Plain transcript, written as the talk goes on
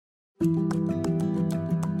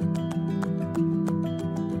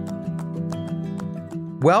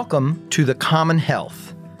Welcome to The Common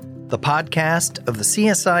Health, the podcast of the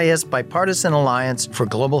CSIS Bipartisan Alliance for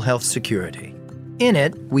Global Health Security. In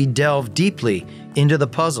it, we delve deeply into the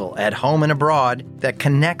puzzle at home and abroad that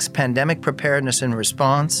connects pandemic preparedness and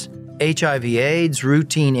response, HIV/AIDS,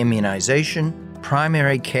 routine immunization,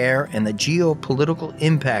 primary care, and the geopolitical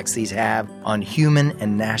impacts these have on human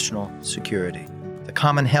and national security. The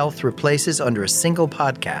Common Health replaces under a single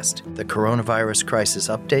podcast the Coronavirus Crisis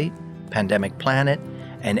Update, Pandemic Planet,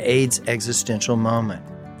 and AIDS Existential Moment.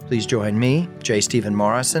 Please join me, J. Stephen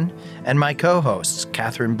Morrison, and my co-hosts,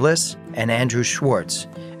 Catherine Bliss and Andrew Schwartz,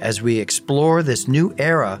 as we explore this new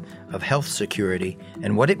era of health security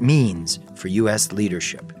and what it means for U.S.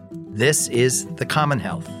 leadership. This is The Common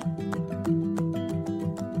Health.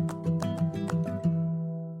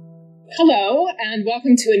 Hello, and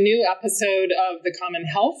welcome to a new episode of The Common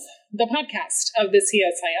Health, the podcast of the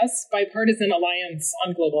CSIS Bipartisan Alliance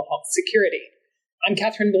on Global Health Security. I'm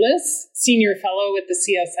Catherine Bliss, Senior Fellow with the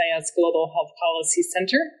CSIS Global Health Policy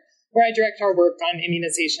Center, where I direct our work on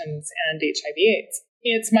immunizations and HIV/AIDS.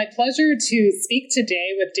 It's my pleasure to speak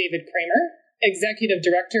today with David Kramer, Executive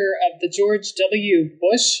Director of the George W.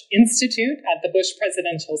 Bush Institute at the Bush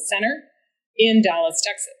Presidential Center in Dallas,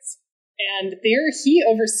 Texas. And there he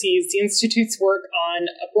oversees the Institute's work on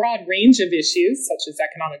a broad range of issues such as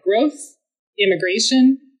economic growth,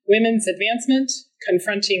 immigration, women's advancement,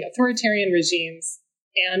 confronting authoritarian regimes,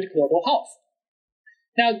 and global health.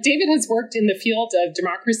 Now, David has worked in the field of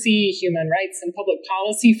democracy, human rights, and public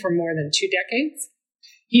policy for more than 2 decades.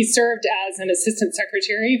 He served as an Assistant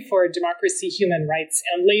Secretary for Democracy, Human Rights,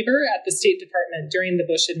 and Labor at the State Department during the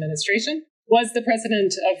Bush administration, was the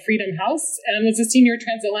president of Freedom House, and was a Senior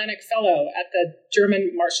Transatlantic Fellow at the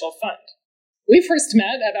German Marshall Fund. We first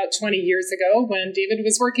met about 20 years ago when David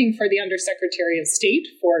was working for the Undersecretary of State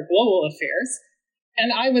for Global Affairs,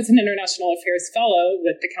 and I was an International Affairs Fellow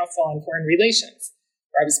with the Council on Foreign Relations,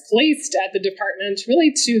 where I was placed at the department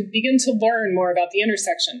really to begin to learn more about the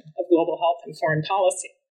intersection of global health and foreign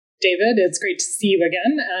policy. David, it's great to see you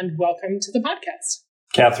again, and welcome to the podcast.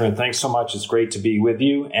 Catherine, thanks so much. It's great to be with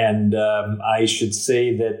you. And I should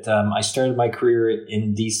say that I started my career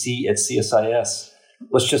in D.C. at CSIS,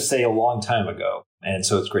 let's just say a long time ago. And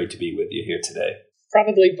so it's great to be with you here today.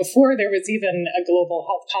 Probably before there was even a global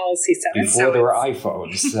health policy center. Before there were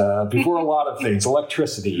iPhones, before a lot of things,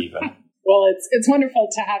 electricity even. Well, it's wonderful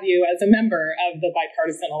to have you as a member of the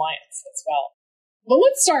Bipartisan Alliance as well. Well,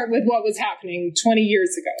 let's start with what was happening 20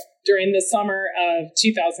 years ago during the summer of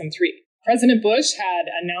 2003. President Bush had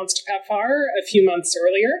announced PEPFAR a few months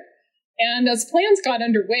earlier, and as plans got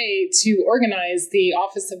underway to organize the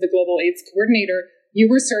Office of the Global AIDS Coordinator, you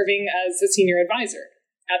were serving as a senior advisor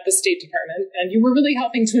at the State Department, and you were really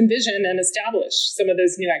helping to envision and establish some of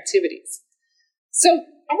those new activities. So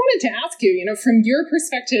I wanted to ask you, from your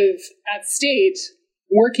perspective at State,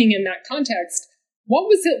 working in that context, what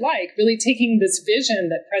was it like really taking this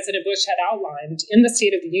vision that President Bush had outlined in the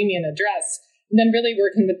State of the Union address, and then really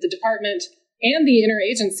working with the department and the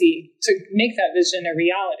interagency to make that vision a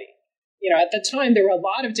reality? At the time, there were a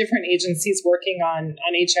lot of different agencies working on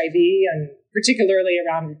HIV, and particularly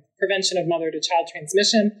around prevention of mother-to-child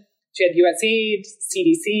transmission. You had USAID,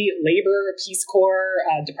 CDC, Labor, Peace Corps,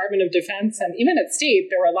 Department of Defense, and even at State,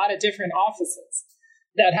 there were a lot of different offices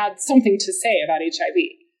that had something to say about HIV.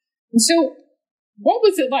 And so what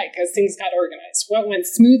was it like as things got organized? What went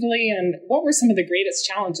smoothly, and what were some of the greatest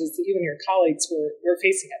challenges that you and your colleagues were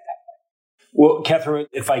facing at that point? Well, Catherine,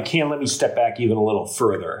 if I can, let me step back even a little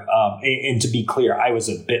further. And to be clear, I was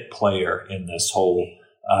a bit player in this whole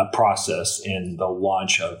process in the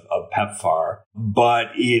launch of PEPFAR. But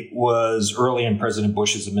it was early in President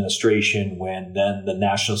Bush's administration when then the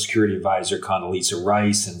National Security Advisor Condoleezza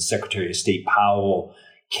Rice and Secretary of State Powell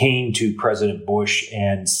came to President Bush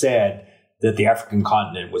and said that the African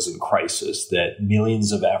continent was in crisis, that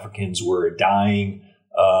millions of Africans were dying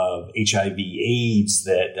of HIV/AIDS,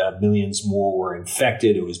 that millions more were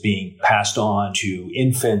infected. It was being passed on to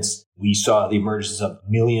infants. We saw the emergence of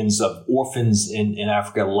millions of orphans in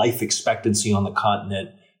Africa. Life expectancy on the continent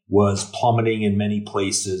was plummeting in many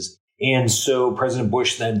places. And so President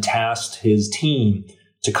Bush then tasked his team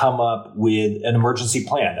to come up with an emergency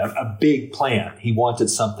plan, a big plan. He wanted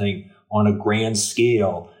something on a grand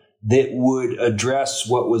scale that would address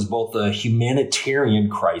what was both a humanitarian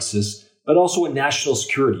crisis but also a national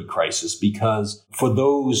security crisis, because for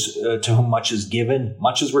those to whom much is given,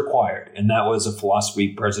 much is required. And that was a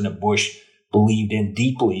philosophy President Bush believed in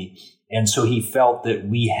deeply. And so he felt that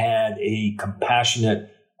we had a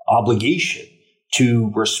compassionate obligation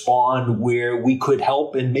to respond where we could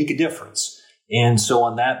help and make a difference. And so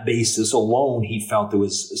on that basis alone, he felt there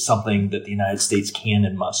was something that the United States can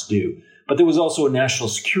and must do. But there was also a national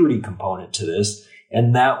security component to this.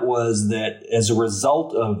 And that was that as a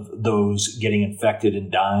result of those getting infected and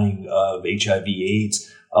dying of HIV/AIDS,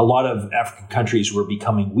 a lot of African countries were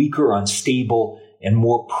becoming weaker, unstable, and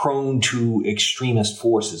more prone to extremist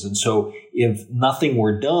forces. And so if nothing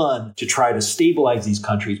were done to try to stabilize these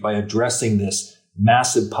countries by addressing this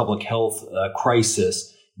massive public health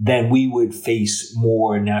crisis, then we would face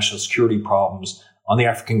more national security problems on the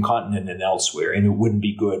African continent and elsewhere. And it wouldn't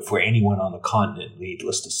be good for anyone on the continent,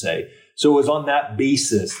 needless to say. So it was on that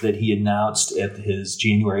basis that he announced at his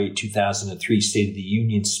January 2003 State of the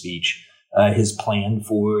Union speech his plan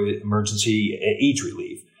for emergency AIDS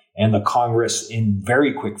relief. And the Congress, in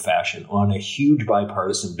very quick fashion, on a huge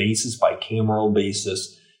bipartisan basis, bicameral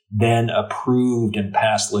basis, then approved and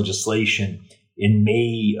passed legislation in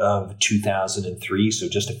May of 2003, so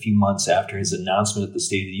just a few months after his announcement at the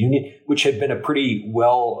State of the Union, which had been a pretty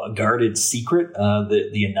well-guarded secret,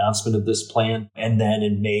 the announcement of this plan. And then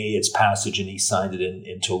in May, its passage, and he signed it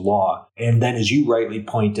into law. And then, as you rightly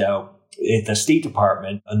point out, at the State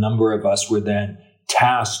Department, a number of us were then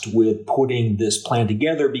tasked with putting this plan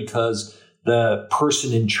together because the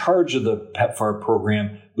person in charge of the PEPFAR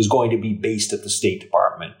program was going to be based at the State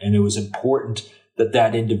Department. And it was important that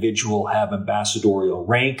that individual have ambassadorial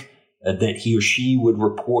rank, that he or she would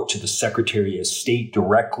report to the Secretary of State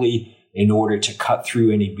directly in order to cut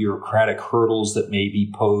through any bureaucratic hurdles that may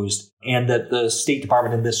be posed, and that the State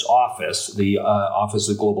Department in this office, the Office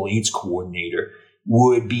of Global AIDS Coordinator,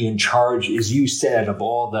 would be in charge, as you said, of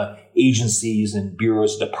all the agencies and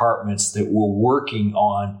bureaus, departments that were working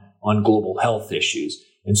on global health issues.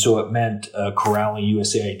 And so it meant corralling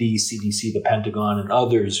USAID, CDC, the Pentagon, and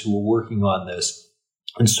others who were working on this.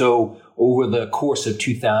 And so over the course of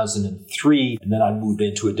 2003, and then I moved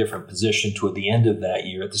into a different position toward the end of that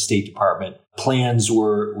year at the State Department, plans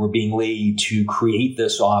were being laid to create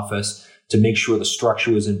this office, to make sure the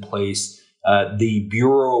structure was in place. The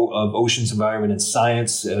Bureau of Oceans, Environment, and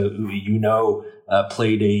Science,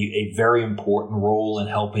 played a very important role in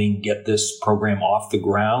helping get this program off the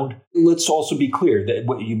ground. Let's also be clear that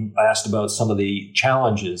what you asked about some of the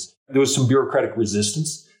challenges, there was some bureaucratic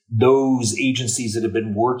resistance. Those agencies that had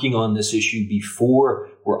been working on this issue before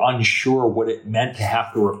were unsure what it meant to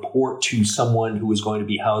have to report to someone who was going to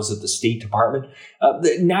be housed at the State Department.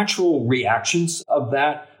 The natural reactions of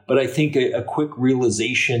that, but I think a quick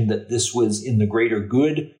realization that this was in the greater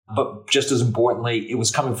good, but just as importantly, it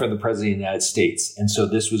was coming from the President of the United States. And so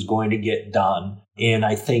this was going to get done. And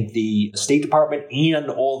I think the State Department and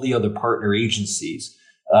all the other partner agencies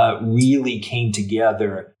really came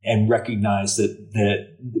together and recognized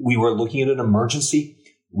that we were looking at an emergency.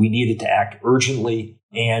 We needed to act urgently,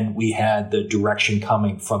 and we had the direction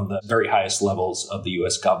coming from the very highest levels of the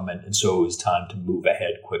U.S. government. And so it was time to move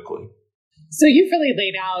ahead quickly. So you've really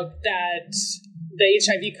laid out that the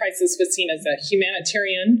HIV crisis was seen as a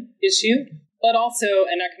humanitarian issue, but also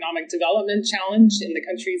an economic development challenge in the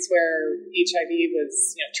countries where HIV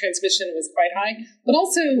was, transmission was quite high, but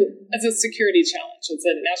also as a security challenge. It's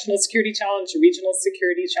a national security challenge, a regional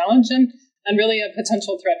security challenge, and really a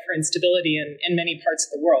potential threat for instability in many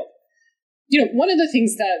parts of the world. One of the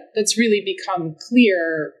things that's really become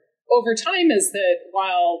clear over time is that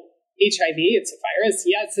while HIV, it's a virus,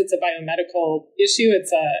 yes, it's a biomedical issue,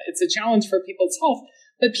 it's a challenge for people's health,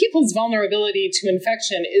 but people's vulnerability to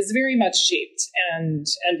infection is very much shaped and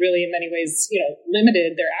really in many ways,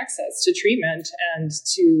 limited their access to treatment and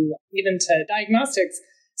to even to diagnostics.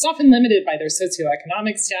 It's often limited by their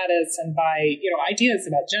socioeconomic status and by, ideas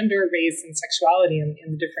about gender, race, and sexuality in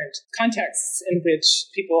the different contexts in which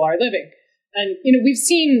people are living. And, we've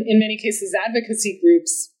seen in many cases advocacy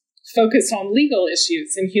groups focus on legal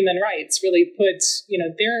issues and human rights, really put,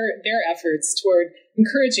 their efforts toward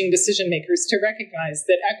encouraging decision makers to recognize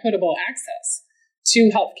that equitable access to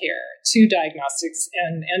healthcare, to diagnostics,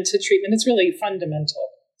 and to treatment is really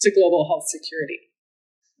fundamental to global health security.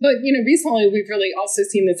 But, recently we've really also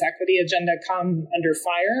seen this equity agenda come under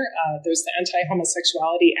fire. There's the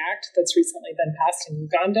Anti-Homosexuality Act that's recently been passed in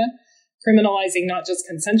Uganda, criminalizing not just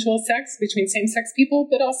consensual sex between same-sex people,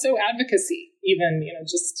 but also advocacy, even,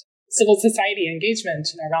 just civil society engagement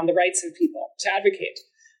around the rights of people to advocate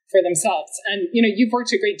for themselves. And, you've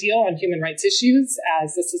worked a great deal on human rights issues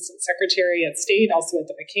as Assistant Secretary at State, also at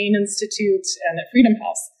the McCain Institute and at Freedom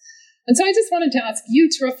House. And so I just wanted to ask you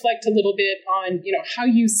to reflect a little bit on, how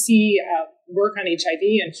you see work on HIV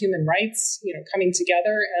and human rights, coming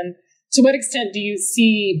together. And to what extent do you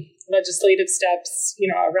see legislative steps,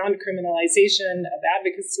 around criminalization of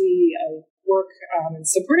advocacy, of work in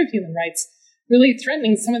support of human rights, really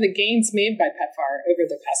threatening some of the gains made by PEPFAR over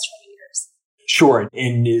the past 20 years. Sure.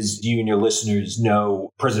 And as you and your listeners know,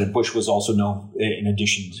 President Bush was also known, in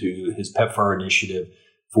addition to his PEPFAR initiative,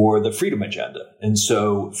 for the freedom agenda. And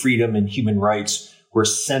so freedom and human rights were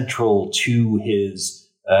central to his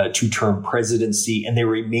two-term presidency, and they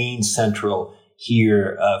remain central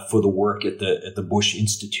here for the work at the Bush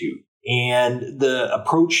Institute. And the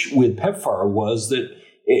approach with PEPFAR was that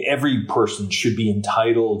every person should be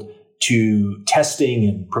entitled to testing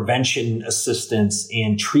and prevention assistance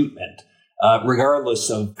and treatment, regardless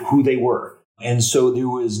of who they were. And so there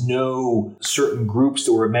was no certain groups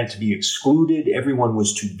that were meant to be excluded. Everyone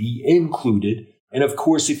was to be included. And of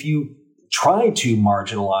course, if you try to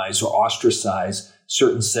marginalize or ostracize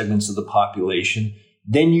certain segments of the population,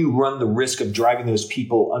 then you run the risk of driving those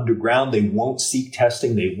people underground. They won't seek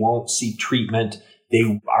testing. They won't seek treatment.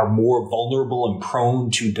 They are more vulnerable and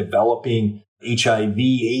prone to developing HIV,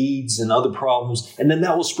 AIDS, and other problems. And then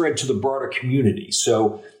that will spread to the broader community.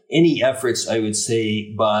 So any efforts, I would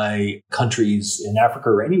say, by countries in Africa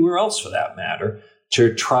or anywhere else for that matter,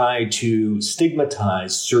 to try to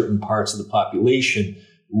stigmatize certain parts of the population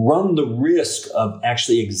run the risk of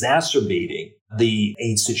actually exacerbating the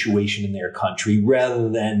AIDS situation in their country rather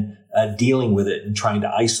than dealing with it and trying to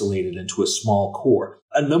isolate it into a small core.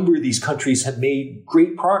 A number of these countries have made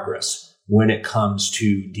great progress when it comes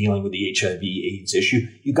to dealing with the HIV/AIDS issue.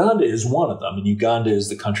 Uganda is one of them. And Uganda is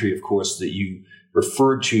the country, of course, that you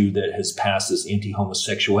referred to that has passed this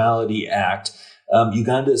Anti-Homosexuality Act.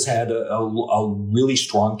 Uganda has had a really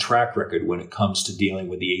strong track record when it comes to dealing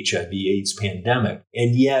with the HIV/AIDS pandemic.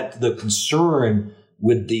 And yet the concern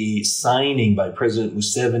with the signing by President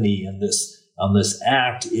Museveni on this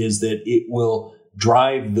act is that it will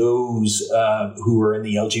drive those who are in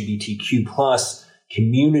the LGBTQ plus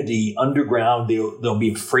community underground. They'll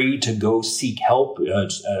be afraid to go seek help,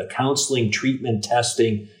 counseling, treatment,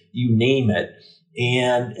 testing, you name it.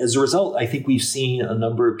 And as a result, I think we've seen a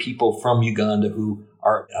number of people from Uganda who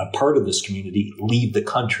are a part of this community leave the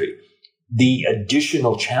country. The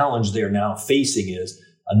additional challenge they're now facing is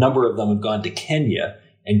a number of them have gone to Kenya,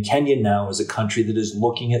 and Kenya now is a country that is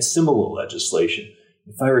looking at similar legislation.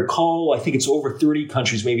 If I recall, I think it's over 30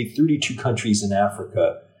 countries, maybe 32 countries in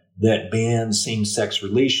Africa that ban same-sex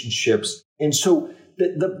relationships. And so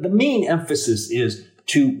the main emphasis is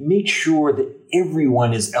to make sure that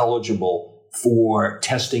everyone is eligible for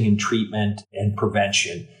testing and treatment and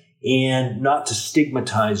prevention, and not to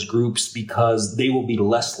stigmatize groups because they will be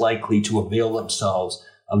less likely to avail themselves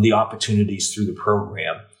of the opportunities through the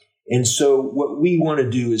program. And so what we want to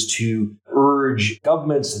do is to urge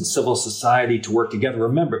governments and civil society to work together.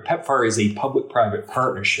 Remember, PEPFAR is a public-private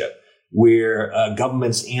partnership where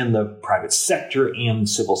governments and the private sector and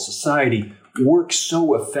civil society work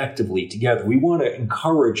so effectively together. We want to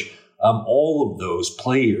encourage all of those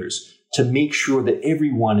players to make sure that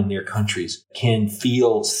everyone in their countries can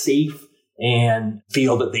feel safe and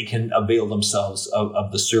feel that they can avail themselves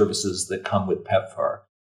of the services that come with PEPFAR.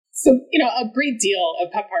 So, a great deal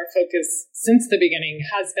of PEPFAR focus since the beginning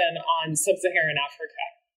has been on sub-Saharan Africa.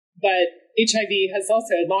 But HIV has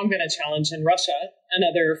also long been a challenge in Russia and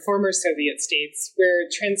other former Soviet states where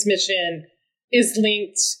transmission is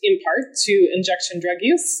linked in part to injection drug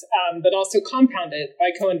use, but also compounded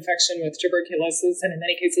by co-infection with tuberculosis and in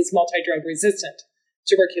many cases multi-drug resistant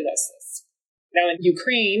tuberculosis. Now in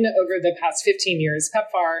Ukraine, over the past 15 years,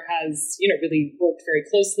 PEPFAR has really worked very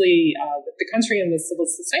closely with the country and the civil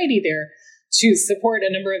society there to support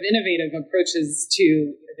a number of innovative approaches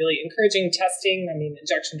to really encouraging testing. I mean,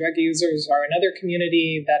 injection drug users are another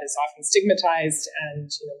community that is often stigmatized and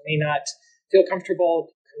may not feel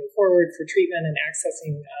comfortable coming forward for treatment and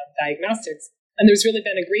accessing diagnostics. And there's really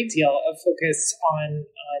been a great deal of focus on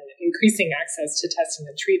increasing access to testing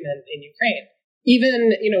and treatment in Ukraine. Even,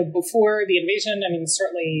 before the invasion,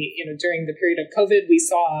 certainly, during the period of COVID, we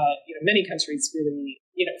saw, many countries really,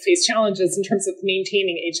 face challenges in terms of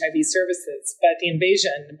maintaining HIV services. But the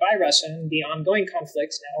invasion by Russia and the ongoing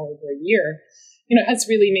conflict now over a year, has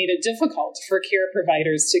really made it difficult for care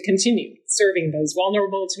providers to continue serving those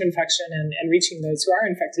vulnerable to infection and reaching those who are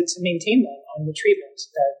infected to maintain them on the treatment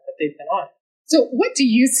that they've been on. So what do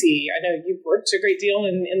you see? I know you've worked a great deal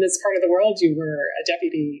in this part of the world. You were a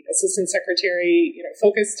deputy assistant secretary,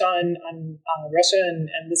 focused on Russia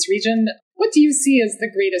and this region. What do you see as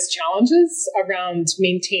the greatest challenges around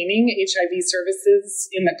maintaining HIV services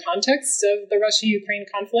in the context of the Russia-Ukraine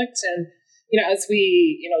conflict? And as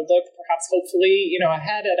we, look perhaps hopefully,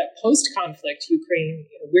 ahead at a post-conflict Ukraine,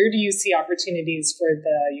 where do you see opportunities for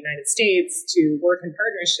the United States to work in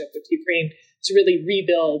partnership with Ukraine to really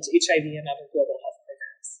rebuild HIV and other global health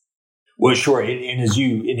programs? Well, sure. And as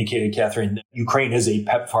you indicated, Catherine, Ukraine is a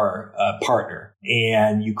PEPFAR partner.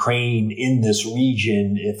 And Ukraine in this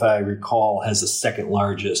region, if I recall, has the second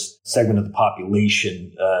largest segment of the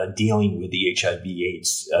population dealing with the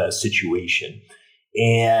HIV/AIDS situation.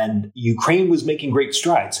 And Ukraine was making great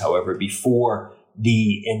strides, however, before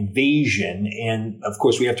the invasion. And of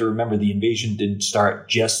course, we have to remember the invasion didn't start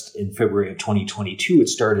just in February of 2022. It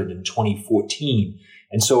started in 2014.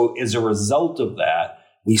 And so as a result of that,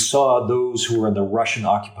 we saw those who were in the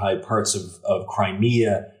Russian-occupied parts of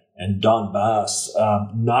Crimea and Donbass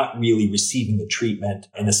not really receiving the treatment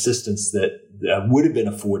and assistance that would have been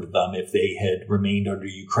afforded them if they had remained under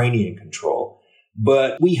Ukrainian control.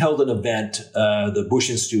 But we held an event, the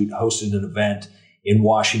Bush Institute hosted an event in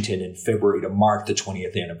Washington in February to mark the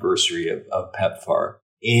 20th anniversary of PEPFAR.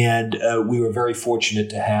 And we were very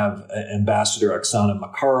fortunate to have Ambassador Oksana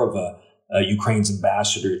Makarova, Ukraine's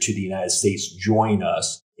ambassador to the United States, join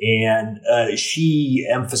us. And she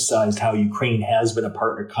emphasized how Ukraine has been a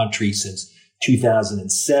partner country since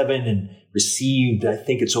 2007 and received, I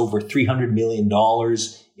think it's over $300 million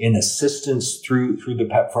in assistance through the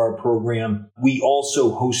PEPFAR program. We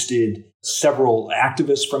also hosted several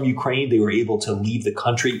activists from Ukraine. They were able to leave the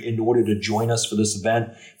country in order to join us for this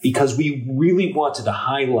event because we really wanted to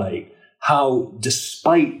highlight how,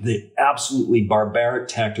 despite the absolutely barbaric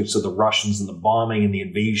tactics of the Russians and the bombing and the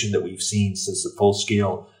invasion that we've seen since the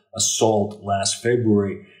full-scale assault last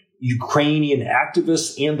February, Ukrainian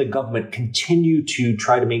activists and the government continue to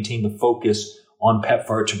try to maintain the focus on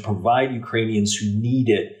PEPFAR to provide Ukrainians who need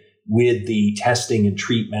it with the testing and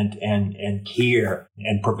treatment and care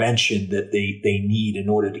and prevention that they need in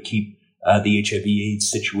order to keep the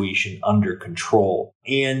HIV/AIDS situation under control.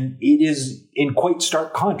 And it is in quite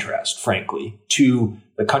stark contrast, frankly, to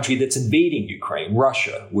the country that's invading Ukraine,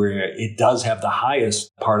 Russia, where it does have the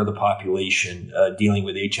highest part of the population dealing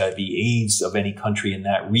with HIV/AIDS of any country in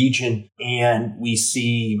that region. And we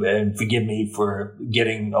see, and forgive me for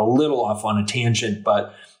getting a little off on a tangent,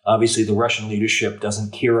 but obviously the Russian leadership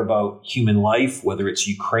doesn't care about human life, whether it's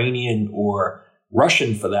Ukrainian or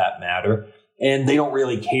Russian for that matter. And they don't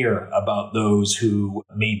really care about those who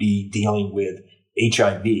may be dealing with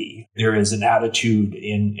HIV. There is an attitude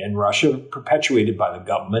in Russia, perpetuated by the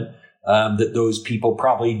government, that those people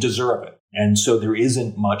probably deserve it. And so there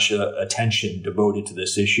isn't much attention devoted to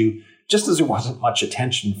this issue, just as there wasn't much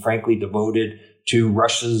attention, frankly, devoted to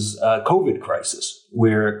Russia's COVID crisis,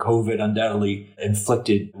 where COVID undoubtedly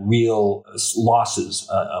inflicted real losses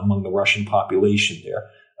among the Russian population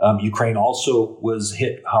there. Ukraine also was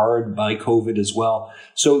hit hard by COVID as well.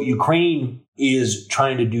 So Ukraine is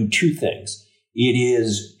trying to do two things. It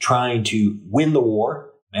is trying to win the war,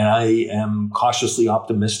 and I am cautiously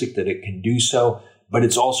optimistic that it can do so, but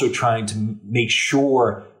it's also trying to make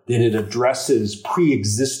sure that it addresses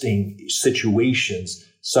pre-existing situations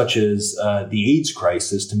such as the AIDS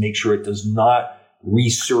crisis to make sure it does not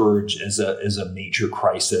resurge as a major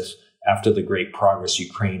crisis after the great progress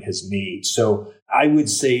Ukraine has made. So I would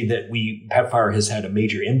say that PEPFAR has had a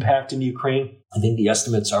major impact in Ukraine. I think the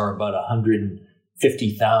estimates are about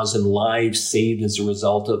 150,000 lives saved as a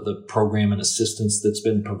result of the program and assistance that's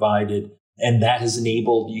been provided. And that has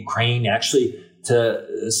enabled Ukraine actually to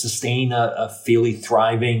sustain a fairly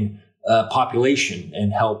thriving population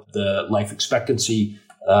and help the life expectancy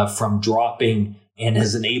from dropping, and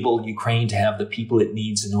has enabled Ukraine to have the people it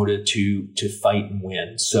needs in order to fight and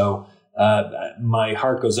win. So my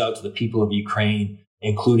heart goes out to the people of Ukraine,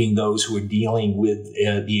 including those who are dealing with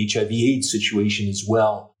the HIV/AIDS situation as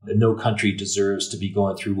well. No country deserves to be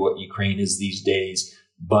going through what Ukraine is these days.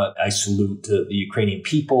 But I salute the Ukrainian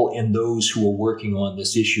people and those who are working on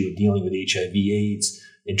this issue of dealing with HIV/AIDS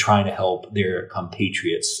and trying to help their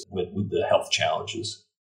compatriots with the health challenges.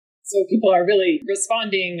 So people are really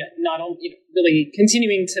responding, not only really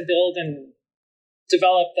continuing to build and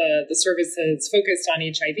develop the services focused on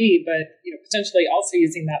HIV, but potentially also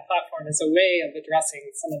using that platform as a way of addressing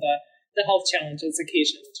some of the health challenges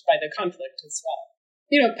occasioned by the conflict as well.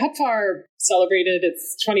 PEPFAR celebrated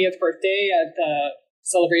its 20th birthday at the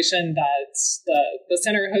celebration that the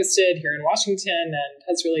center hosted here in Washington, and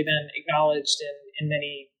has really been acknowledged in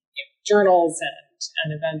many journals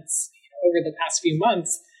and events over the past few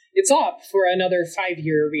months. It's up for another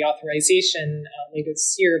 5-year reauthorization later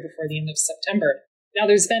this year before the end of September. Now,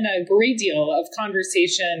 there's been a great deal of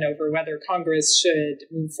conversation over whether Congress should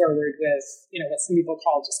move forward with, what some people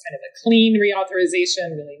call just kind of a clean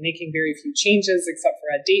reauthorization, really making very few changes except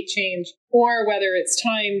for a date change, or whether it's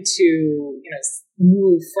time to,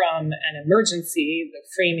 move from an emergency,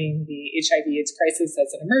 framing the HIV/AIDS crisis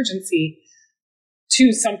as an emergency,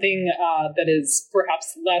 to something that is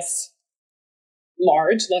perhaps less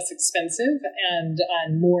large, less expensive, and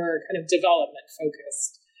more kind of development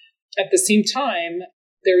focused. At the same time,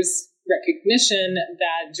 there's recognition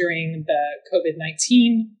that during the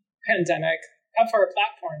COVID-19 pandemic, PEPFAR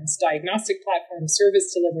platforms, diagnostic platforms,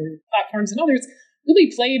 service delivery platforms, and others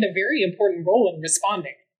really played a very important role in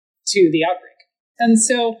responding to the outbreak. And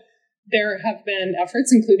so there have been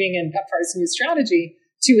efforts, including in PEPFAR's new strategy,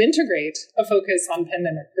 to integrate a focus on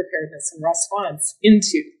pandemic preparedness and response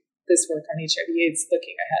into this work on HIV/AIDS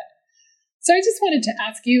looking ahead. So I just wanted to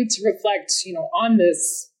ask you to reflect, on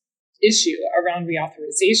this issue around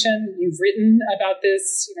reauthorization. You've written about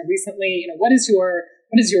this, recently. What is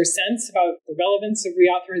your sense about the relevance of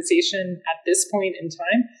reauthorization at this point in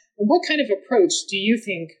time? And what kind of approach do you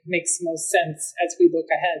think makes most sense as we look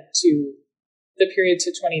ahead to the period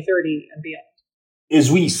to 2030 and beyond? As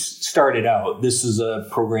we started out, this is a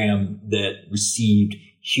program that received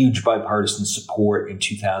huge bipartisan support in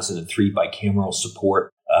 2003, bicameral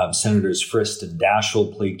support. Senators Frist and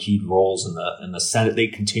Daschle played key roles in the Senate. They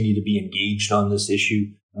continue to be engaged on this issue.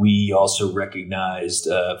 We also recognized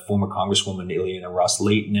former Congresswoman Ileana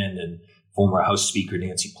Ros-Lehtinen and former House Speaker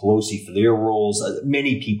Nancy Pelosi for their roles.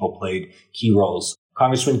 Many people played key roles.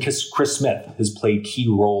 Congressman Chris Smith has played key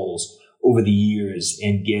roles over the years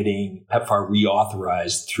in getting PEPFAR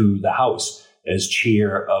reauthorized through the House as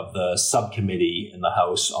chair of the subcommittee in the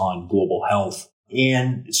House on global health.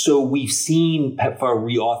 And so we've seen PEPFAR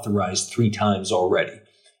reauthorized 3 times already.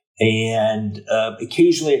 And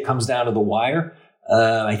occasionally it comes down to the wire.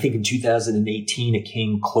 I think in 2018, it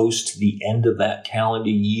came close to the end of that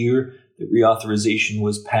calendar year that reauthorization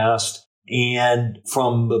was passed. And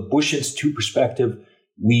from the Bush Institute perspective,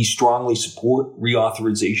 we strongly support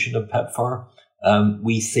reauthorization of PEPFAR.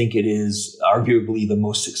 We think it is arguably the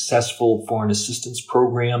most successful foreign assistance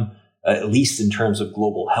program, at least in terms of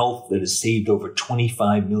global health, that has saved over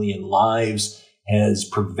 25 million lives, has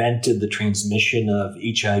prevented the transmission of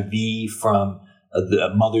HIV from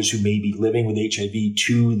the mothers who may be living with HIV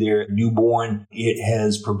to their newborn. It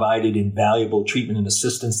has provided invaluable treatment and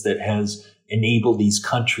assistance that has enabled these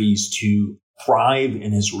countries to thrive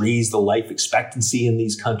and has raised the life expectancy in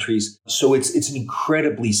these countries. So it's an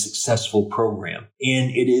incredibly successful program.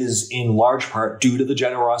 And it is in large part due to the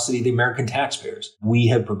generosity of the American taxpayers. We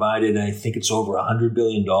have provided, I think it's over $100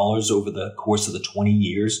 billion over the course of the 20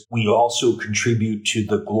 years. We also contribute to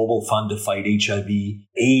the Global Fund to fight HIV,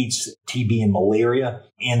 AIDS, TB, and malaria.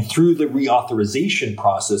 And through the reauthorization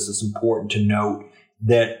process, it's important to note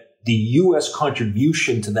that the U.S.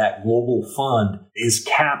 contribution to that global fund is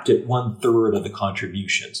capped at 1/3 of the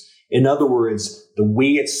contributions. In other words, the way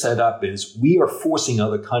it's set up is we are forcing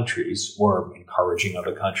other countries, or encouraging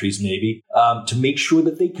other countries maybe, to make sure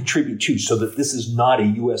that they contribute too, so that this is not a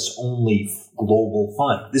U.S.-only global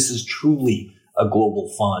fund. This is truly a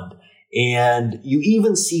global fund. And you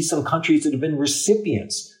even see some countries that have been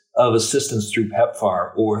recipients of assistance through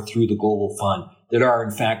PEPFAR or through the global fund that are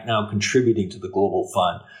in fact now contributing to the global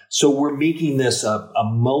fund. So we're making this a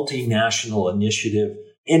multinational initiative.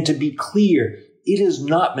 And to be clear, it is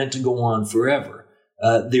not meant to go on forever.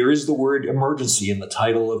 There is the word emergency in the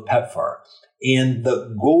title of PEPFAR. And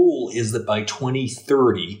the goal is that by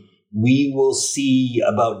 2030, we will see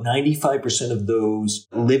about 95% of those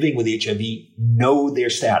living with HIV know their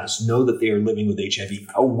status, know that they are living with HIV.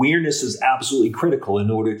 Awareness is absolutely critical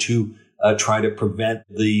in order to try to prevent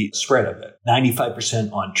the spread of it.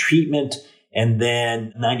 95% on treatment, and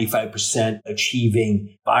then 95%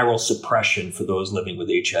 achieving viral suppression for those living with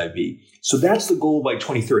HIV. So that's the goal by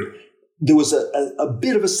 2030. There was a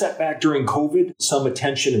bit of a setback during COVID. Some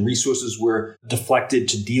attention and resources were deflected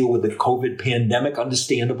to deal with the COVID pandemic,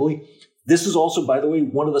 understandably. This is also, by the way,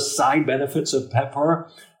 one of the side benefits of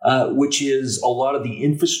PEPFAR, which is a lot of the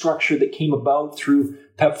infrastructure that came about through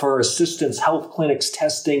PEPFAR assistance, health clinics,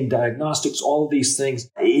 testing, diagnostics, all of these things.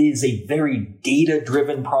 It is a very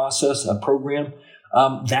data-driven process, a program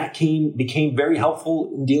that became very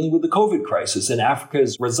helpful in dealing with the COVID crisis. And Africa,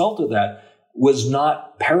 as a result of that, was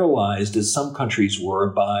not paralyzed as some countries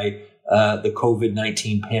were by the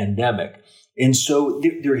COVID-19 pandemic. And so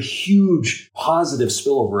there are huge positive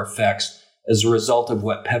spillover effects as a result of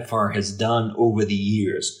what PEPFAR has done over the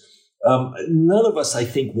years. None of us, I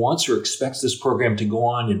think, wants or expects this program to go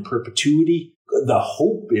on in perpetuity. The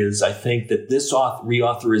hope is, I think, that this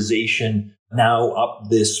reauthorization now up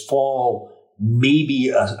this fall,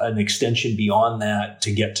 maybe an extension beyond that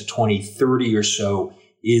to get to 2030 or so,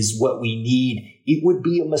 is what we need. It would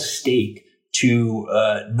be a mistake to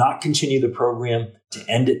not continue the program, to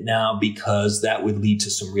end it now, because that would lead to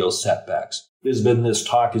some real setbacks. There's been this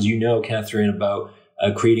talk, as you know, Catherine, about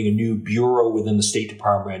creating a new bureau within the State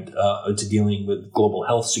Department to dealing with global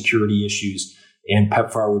health security issues. and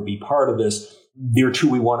PEPFAR would be part of this. There too,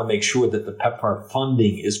 we want to make sure that the PEPFAR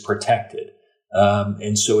funding is protected.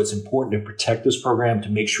 And so it's important to protect this program, to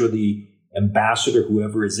make sure the ambassador,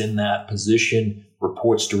 whoever is in that position,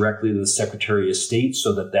 reports directly to the Secretary of State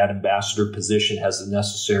so that that ambassador position has the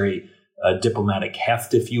necessary diplomatic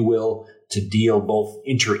heft, if you will, to deal both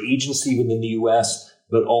interagency within the U.S.,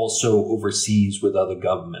 but also overseas with other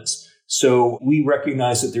governments. So we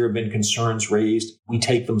recognize that there have been concerns raised. We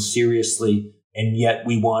take them seriously, and yet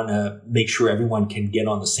we want to make sure everyone can get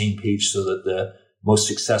on the same page so that the most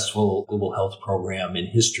successful global health program in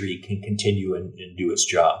history can continue and do its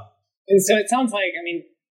job. And so it sounds like,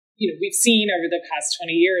 we've seen over the past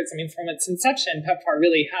 20 years, from its inception, PEPFAR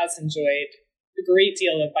really has enjoyed a great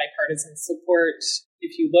deal of bipartisan support.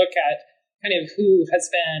 If you look at kind of who has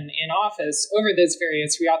been in office over those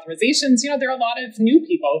various reauthorizations, there are a lot of new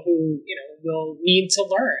people who, will need to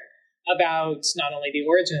learn about not only the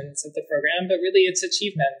origins of the program, but really its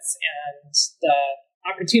achievements and the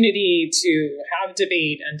opportunity to have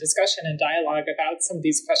debate and discussion and dialogue about some of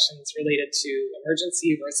these questions related to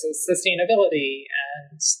emergency versus sustainability,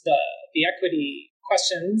 and the equity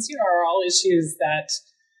questions, are all issues that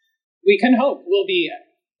we can hope will be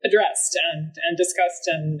addressed and discussed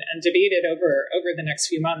and debated over the next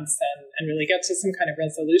few months and really get to some kind of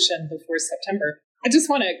resolution before September. I just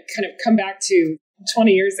want to kind of come back to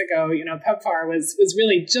 20 years ago. PEPFAR was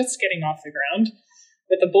really just getting off the ground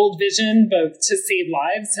with a bold vision both to save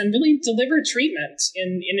lives and really deliver treatment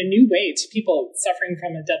in a new way to people suffering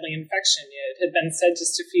from a deadly infection. It had been said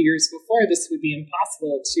just a few years before this would be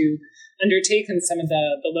impossible to undertake in some of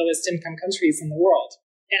the lowest income countries in the world.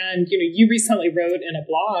 And, you recently wrote in a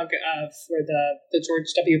blog for the George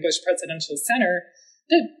W. Bush Presidential Center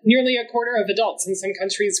that nearly a quarter of adults in some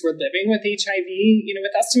countries were living with HIV,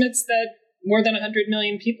 with estimates that more than 100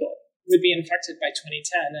 million people would be infected by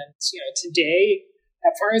 2010. And, today,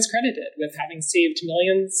 PEPFAR is credited with having saved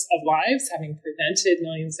millions of lives, having prevented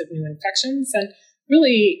millions of new infections, and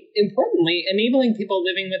really importantly, enabling people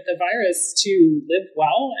living with the virus to live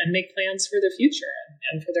well and make plans for the future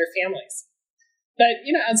and for their families. But,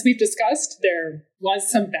 as we've discussed, there was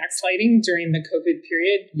some backsliding during the COVID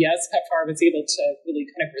period. Yes, PEPFAR was able to really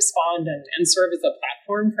kind of respond and serve as a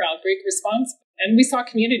platform for outbreak response. And we saw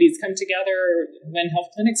communities come together when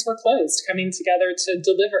health clinics were closed, coming together to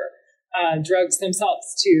deliver drugs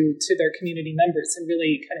themselves to their community members and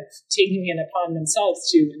really kind of taking it upon themselves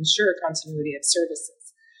to ensure continuity of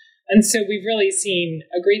services. And so we've really seen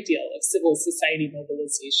a great deal of civil society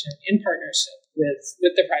mobilization in partnership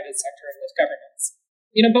with the private sector and with governments.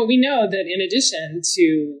 But we know that in addition to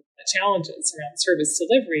the challenges around service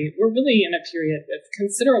delivery, we're really in a period with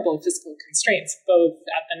considerable fiscal constraints, both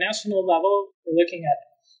at the national level. We're looking at,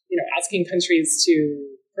 asking countries to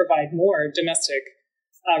provide more domestic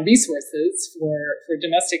resources for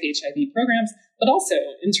domestic HIV programs, but also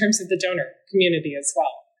in terms of the donor community as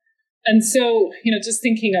well. And so, just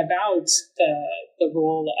thinking about the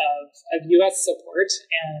role of U.S. support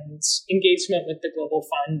and engagement with the Global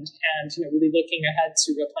Fund and, really looking ahead to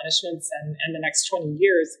replenishments and the next 20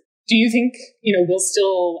 years, do you think, we'll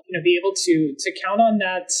still, be able to count on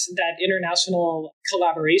that international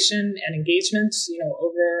collaboration and engagement,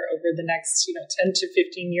 over the next, 10 to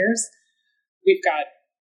 15 years? We've got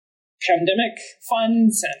pandemic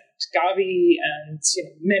funds and Gavi and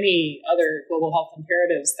many other global health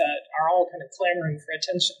imperatives that are all kind of clamoring for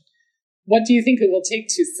attention. What do you think it will take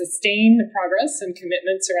to sustain progress and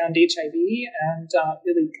commitments around HIV and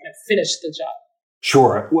really kind of finish the job?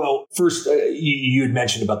 Sure. Well, first, you had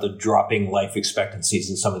mentioned about the dropping life expectancies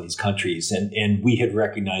in some of these countries, and we had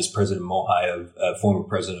recognized President Mohai, former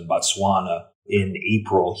president of Botswana, in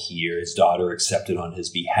April here. His daughter accepted on his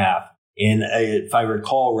behalf. And if I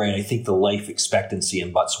recall right, I think the life expectancy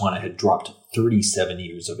in Botswana had dropped to 37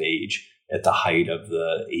 years of age at the height of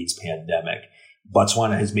the AIDS pandemic.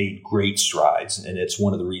 Botswana has made great strides, and it's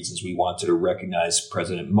one of the reasons we wanted to recognize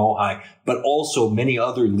President Mohai, but also many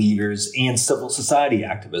other leaders and civil society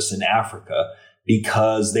activists in Africa,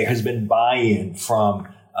 because there has been buy-in from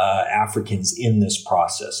Africans in this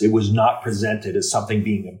process. It was not presented as something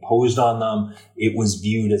being imposed on them. It was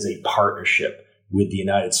viewed as a partnership with the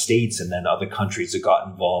United States and then other countries that got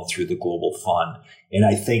involved through the Global Fund. And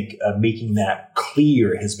I think making that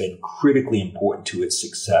clear has been critically important to its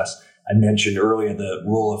success. I mentioned earlier the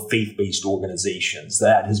role of faith-based organizations.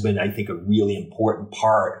 That has been, I think, a really important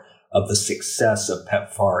part of the success of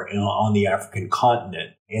PEPFAR on the African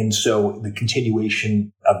continent. And so the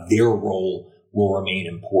continuation of their role will remain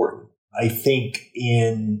important. I think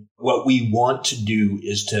in what we want to do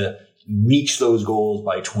is to reach those goals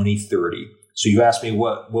by 2030. So you asked me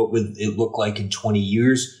what would it look like in 20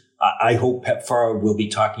 years? I hope PEPFAR will be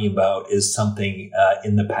talking about is something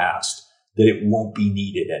in the past, that it won't be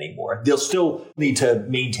needed anymore. They'll still need to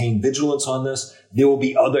maintain vigilance on this. There will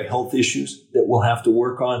be other health issues that we'll have to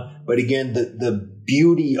work on. But again, the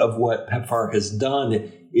beauty of what PEPFAR has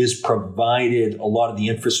done is provided a lot of the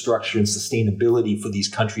infrastructure and sustainability for these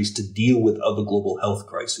countries to deal with other global health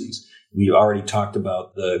crises. We already talked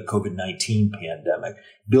about the COVID-19 pandemic,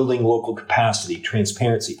 building local capacity,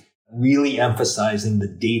 transparency, really emphasizing the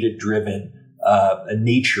data-driven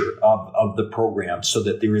nature of the program so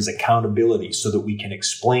that there is accountability, so that we can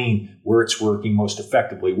explain where it's working most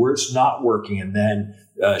effectively, where it's not working, and then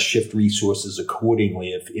shift resources accordingly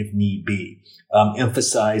if need be.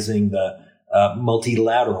 Emphasizing the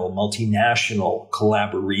multilateral, multinational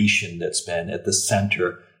collaboration that's been at the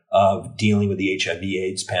center of dealing with the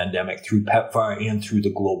HIV/AIDS pandemic through PEPFAR and through the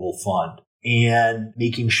Global Fund, and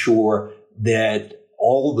making sure that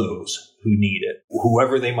all those who need it,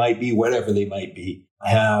 whoever they might be, whatever they might be,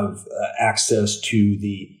 have access to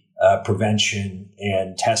the prevention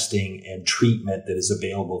and testing and treatment that is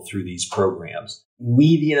available through these programs.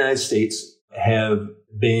 We, the United States, have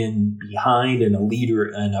been behind and a leader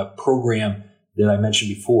in a program that I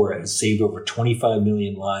mentioned before has saved over 25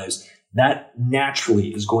 million lives. That naturally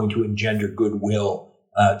is going to engender goodwill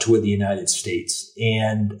toward the United States.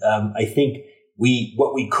 And I think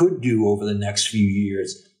what we could do over the next few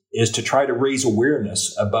years is to try to raise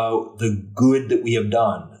awareness about the good that we have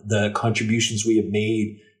done, the contributions we have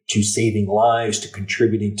made to saving lives, to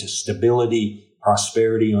contributing to stability,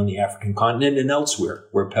 prosperity on the African continent and elsewhere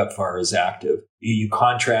where PEPFAR is active. You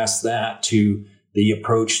contrast that to the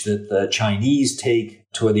approach that the Chinese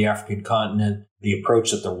take toward the African continent, the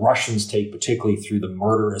approach that the Russians take, particularly through the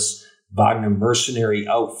murderous Wagner mercenary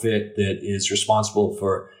outfit that is responsible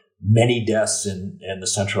for many deaths in the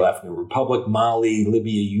Central African Republic, Mali,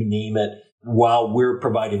 Libya, you name it, while we're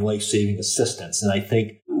providing life-saving assistance. And I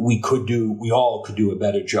think we all could do a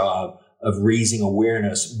better job of raising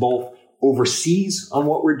awareness, both overseas on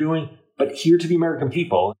what we're doing, but here to the American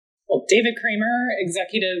people. Well, David Kramer,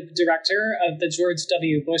 Executive Director of the George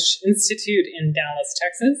W. Bush Institute in Dallas,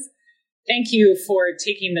 Texas. Thank you for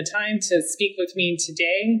taking the time to speak with me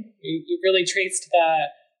today. You really traced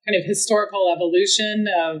the kind of historical evolution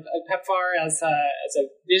of PEPFAR as a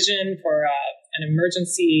vision for an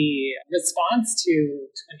emergency response to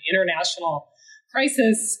an international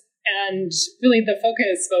crisis, and really the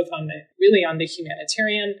focus both on the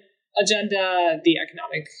humanitarian agenda, the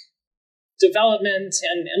economic development,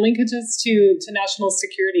 and linkages to national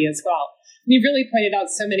security as well. And you've really pointed out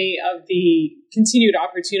so many of the continued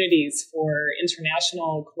opportunities for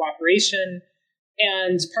international cooperation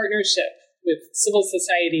and partnership with civil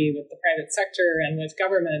society, with the private sector, and with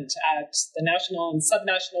government at the national and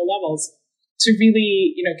subnational levels to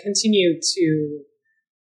really, continue to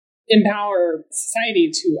empower society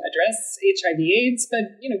to address HIV/AIDS,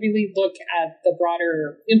 but, really look at the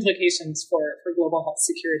broader implications for global health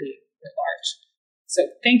security at large. So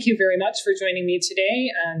thank you very much for joining me today,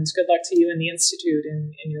 and good luck to you and the Institute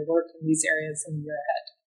in your work in these areas in the year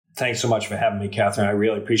ahead. Thanks so much for having me, Catherine. I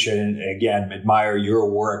really appreciate it. And again, admire your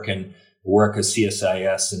work and work of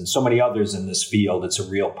CSIS and so many others in this field. It's a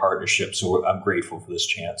real partnership, so I'm grateful for this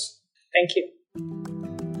chance. Thank you.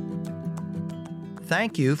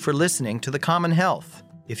 Thank you for listening to The Common Health.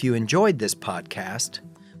 If you enjoyed this podcast,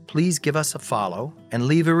 please give us a follow and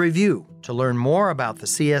leave a review. To learn more about the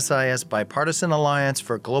CSIS Bipartisan Alliance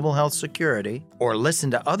for Global Health Security or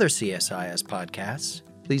listen to other CSIS podcasts,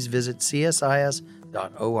 please visit csis.org.